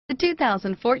The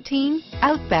 2014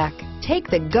 Outback. Take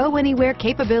the go-anywhere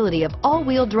capability of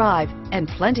all-wheel drive and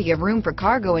plenty of room for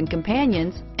cargo and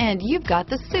companions, and you've got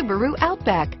the Subaru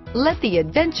Outback. Let the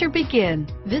adventure begin.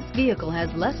 This vehicle has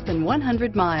less than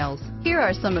 100 miles. Here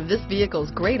are some of this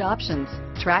vehicle's great options: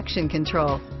 traction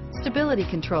control, stability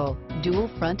control, dual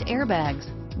front airbags,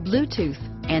 Bluetooth,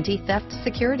 anti-theft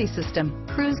security system,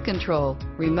 cruise control,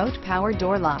 remote power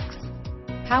door locks,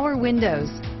 power windows,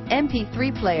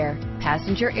 MP3 player,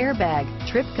 passenger airbag,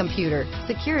 trip computer,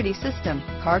 security system,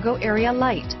 cargo area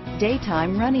light,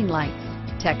 daytime running lights,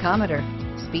 tachometer,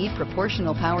 speed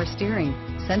proportional power steering,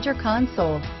 center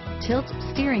console, tilt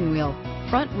steering wheel,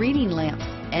 front reading lamps,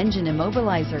 engine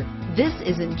immobilizer. This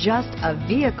isn't just a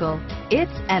vehicle,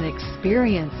 it's an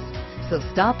experience. So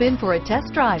stop in for a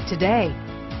test drive today.